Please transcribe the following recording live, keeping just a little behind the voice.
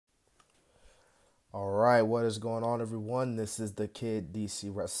All right, what is going on, everyone? This is the Kid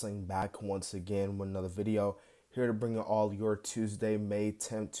DC Wrestling back once again with another video. Here to bring you all your Tuesday, May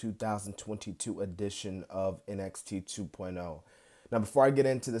 10th, 2022 edition of NXT 2.0. Now, before I get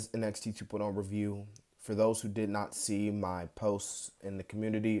into this NXT 2.0 review, for those who did not see my posts in the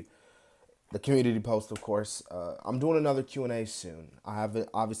community post, of course, I'm doing another Q&A soon. I haven't,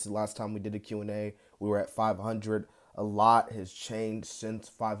 obviously, last time we did a Q&A, we were at 500. A lot has changed since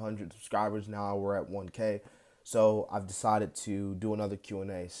 500 subscribers. Now we're at 1K. So I've decided to do another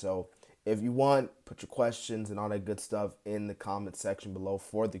Q&A. So if you want, put your questions and all that good stuff in the comment section below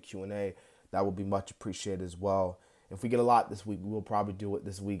for the Q&A. That will be much appreciated as well. If we get a lot this week, we'll probably do it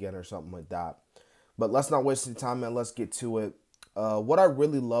this weekend or something like that. But let's not waste any time, man. Let's get to it. What I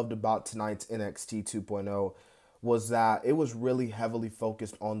really loved about tonight's NXT 2.0 was that it was really heavily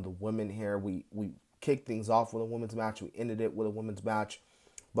focused on the women here. We kicked things off with a women's match. We ended it with a women's match.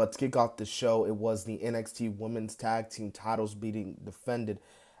 But to kick off the show, it was the NXT Women's Tag Team titles being defended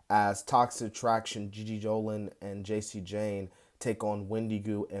as Toxic Attraction, Gigi Dolan, and JC Jane take on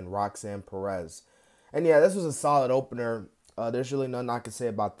Wendigo and Roxanne Perez. And yeah, this was a solid opener. There's really nothing I can say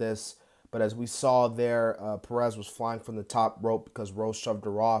about this. But as we saw there, Perez was flying from the top rope because Rose shoved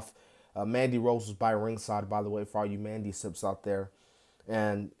her off. Mandy Rose was by ringside, by the way, for all you Mandy sips out there.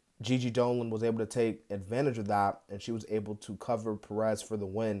 And Gigi Dolan was able to take advantage of that, and she was able to cover Perez for the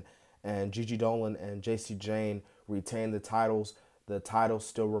win. And Gigi Dolan and JC Jane retained the titles. The titles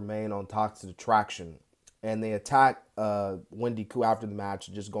still remain on Toxic Attraction. And they attack Wendy Koo after the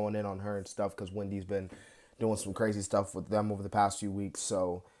match, just going in on her and stuff because Wendy's been doing some crazy stuff with them over the past few weeks.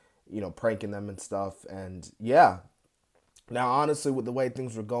 So, pranking them and stuff. And yeah, now honestly, with the way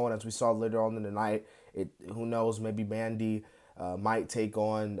things were going, as we saw later on in the night, who knows, maybe Mandy might take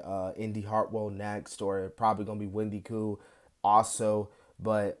on Indy Hartwell next, or probably gonna be Wendy Koo also.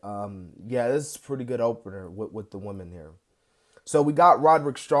 But yeah, this is a pretty good opener with the women here. So we got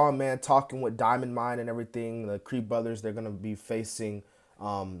Roderick Strong, man, talking with Diamond Mine and everything. The Creed brothers, they're gonna be facing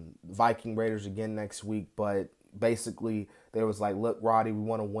Viking Raiders again next week, but basically they was like, look, Roddy, we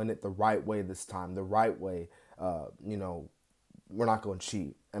want to win it the right way this time, the right way. We're not going to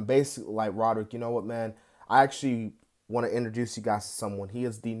cheat. And basically, like, Roderick, you know what, man, I actually want to introduce you guys to someone. He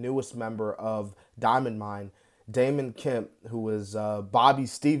is the newest member of Diamond Mine, Damon Kemp, who is Bobby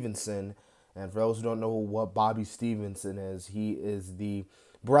Stevenson. And for those who don't know what Bobby Stevenson is, he is the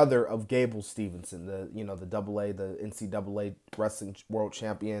brother of Gable Stevenson, the AA, the NCAA Wrestling World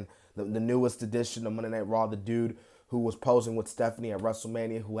Champion, the newest edition of Monday Night Raw, the dude who was posing with Stephanie at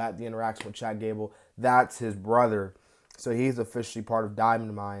WrestleMania, who had the interaction with Chad Gable. That's his brother. So he's officially part of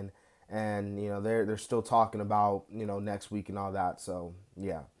Diamond Mine. And, they're still talking about, next week and all that. So,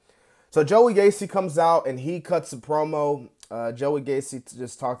 yeah. So Joey Gacy comes out and he cuts a promo. Joey Gacy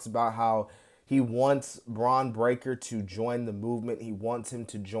just talks about how he wants Braun Breaker to join the movement. He wants him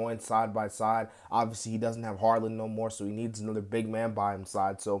to join side by side. Obviously, he doesn't have Harlan no more, so he needs another big man by his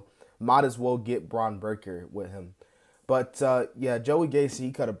side. So might as well get Braun Breaker with him. But, yeah, Joey Gacy,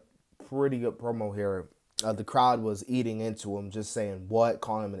 he cut a pretty good promo here. The crowd was eating into him, just saying what,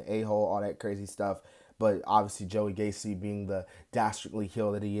 calling him an a-hole, all that crazy stuff. But obviously Joey Gacy, being the dastardly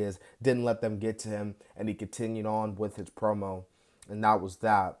heel that he is, didn't let them get to him, and he continued on with his promo, and that was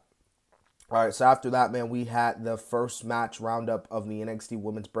that. All right, so after that, man, we had the first match roundup of the NXT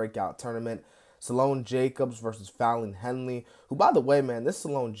Women's Breakout Tournament. Salome Jacobs versus Fallon Henley, who, by the way, man, this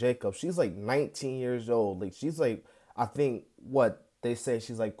Salome Jacobs, she's like 19 years old. Like, she's like, I think, what they say,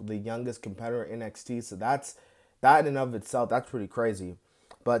 she's like the youngest competitor in NXT. So that in and of itself, that's pretty crazy.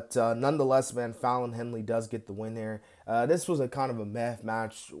 But nonetheless, man, Fallon Henley does get the win here. This was a kind of a meh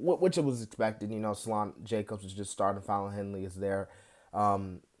match, which it was expected. Salome Jacobs was just starting. Fallon Henley is there.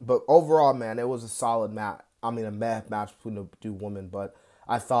 But overall, man, it was a solid match. I mean, a meh match between the two women. But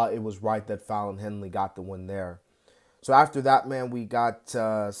I thought it was right that Fallon Henley got the win there. So after that, man, we got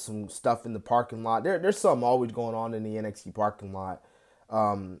some stuff in the parking lot. There's something always going on in the NXT parking lot.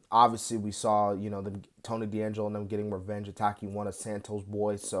 Obviously, we saw, Tony D'Angelo and them getting revenge, attacking one of Santos'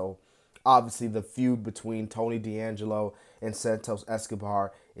 boys. So, obviously, the feud between Tony D'Angelo and Santos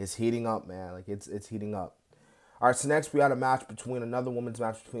Escobar is heating up, man. Like, it's heating up. All right, so next we had another women's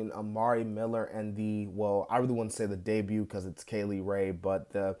match between Amari Miller and I really wouldn't say the debut because it's Kaylee Ray,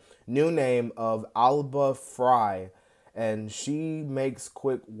 but the new name of Alba Fry. And she makes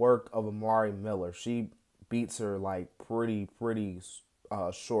quick work of Amari Miller. She beats her, like, pretty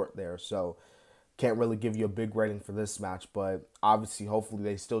short there. So can't really give you a big rating for this match. But obviously, hopefully,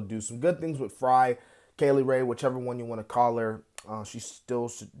 they still do some good things with Fry, Kaylee Ray, whichever one you want to call her. She still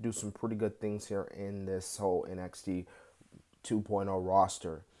should do some pretty good things here in this whole NXT 2.0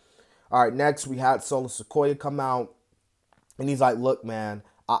 roster. All right, next we had Solo Sikoa come out, and he's like, "Look, man,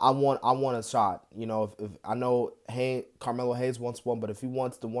 I want a shot. You know, if I know Carmelo Hayes wants one, but if he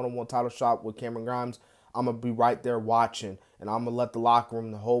wants the one-on-one title shot with Cameron Grimes, I'm gonna be right there watching, and I'm gonna let the locker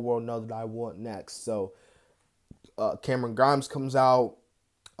room, the whole world know that I want next." So Cameron Grimes comes out.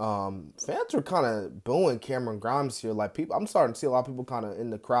 Fans are kind of booing Cameron Grimes here. Like people, I'm starting to see a lot of people kind of in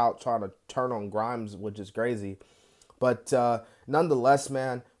the crowd trying to turn on Grimes, which is crazy. But nonetheless,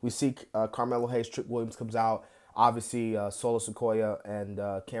 man, we see Carmelo Hayes, Trick Williams comes out. Obviously, Solo Sikoa and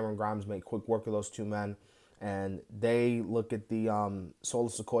Cameron Grimes make quick work of those two men. And they look at the Solo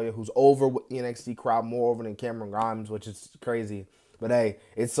Sikoa, who's over with the NXT crowd, more over than Cameron Grimes, which is crazy. But hey,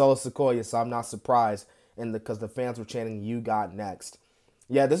 it's Solo Sikoa, so I'm not surprised. And because the fans were chanting, "You got next."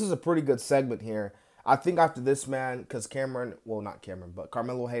 Yeah, this is a pretty good segment here. I think after this, man, because not Cameron, but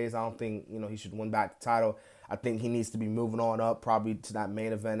Carmelo Hayes, I don't think, he should win back the title. I think he needs to be moving on up probably to that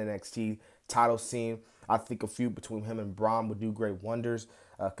main event NXT title scene. I think a feud between him and Braun would do great wonders.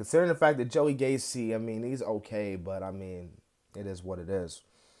 Considering the fact that Joey Gacy, I mean, he's okay, but I mean, it is what it is.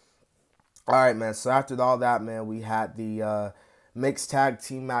 All right, man. So after all that, man, we had the mixed tag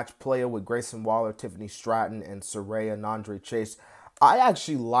team match player with Grayson Waller, Tiffany Stratton, and Saraya and Andre Chase. I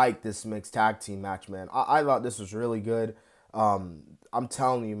actually like this mixed tag team match, man. I thought this was really good. I'm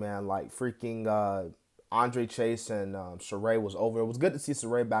telling you, man, like freaking Andre Chase and Saraya was over. It was good to see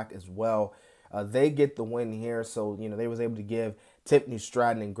Saraya back as well. They get the win here, so they was able to give Tiffany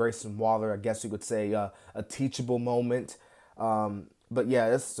Stratton and Grayson Waller, I guess you could say, a teachable moment. But yeah,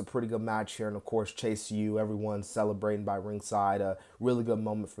 this is a pretty good match here, and of course, Chase U, everyone's celebrating by ringside. A really good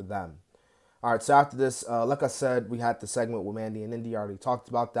moment for them. All right, so after this, like I said, we had the segment with Mandy and Indy. I already talked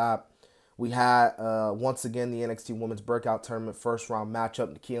about that. We had, once again, the NXT Women's Breakout Tournament first-round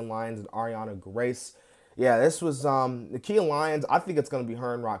matchup, Nakia Lyons and Ariana Grace. Yeah, this was Nakia Lyons. I think it's going to be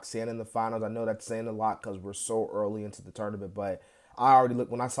her and Roxanne in the finals. I know that's saying a lot because we're so early into the tournament, but I already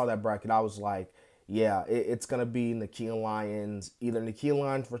looked, when I saw that bracket, I was like, yeah, it's going to be Nakia Lyons, either Nakia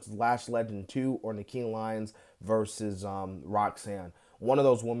Lyons versus Lash Legend 2 or Nakia Lyons versus Roxanne. One of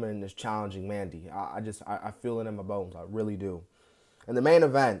those women is challenging Mandy. I feel it in my bones. I really do. In the main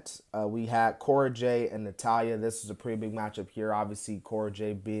event, we had Cora J and Natayla. This is a pretty big matchup here. Obviously, Cora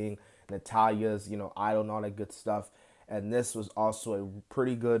J being Natalia's, idol and all that good stuff. And this was also a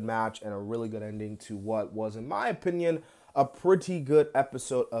pretty good match and a really good ending to what was, in my opinion, a pretty good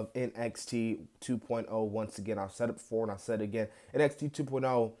episode of NXT 2.0. Once again, I've said it before and I've said it again. NXT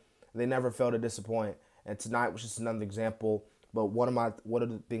 2.0, they never fail to disappoint. And tonight was just another example. But one of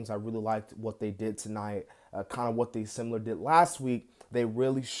the things I really liked what they did tonight, kind of what they similar did last week, they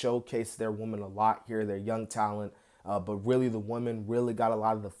really showcased their women a lot here, their young talent. But really the women really got a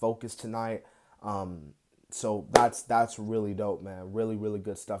lot of the focus tonight. So that's really dope, man. Really, really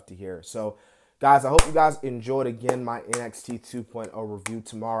good stuff to hear. So, guys, I hope you guys enjoyed, again, my NXT 2.0 review.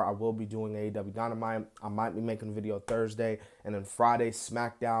 Tomorrow I will be doing AEW Dynamite. I might be making a video Thursday. And then Friday,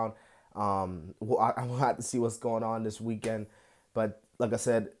 SmackDown. I will have to see what's going on this weekend. But like I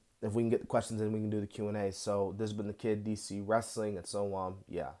said, if we can get the questions in, we can do the Q&A. So this has been the Kid DC Wrestling. And so,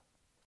 yeah.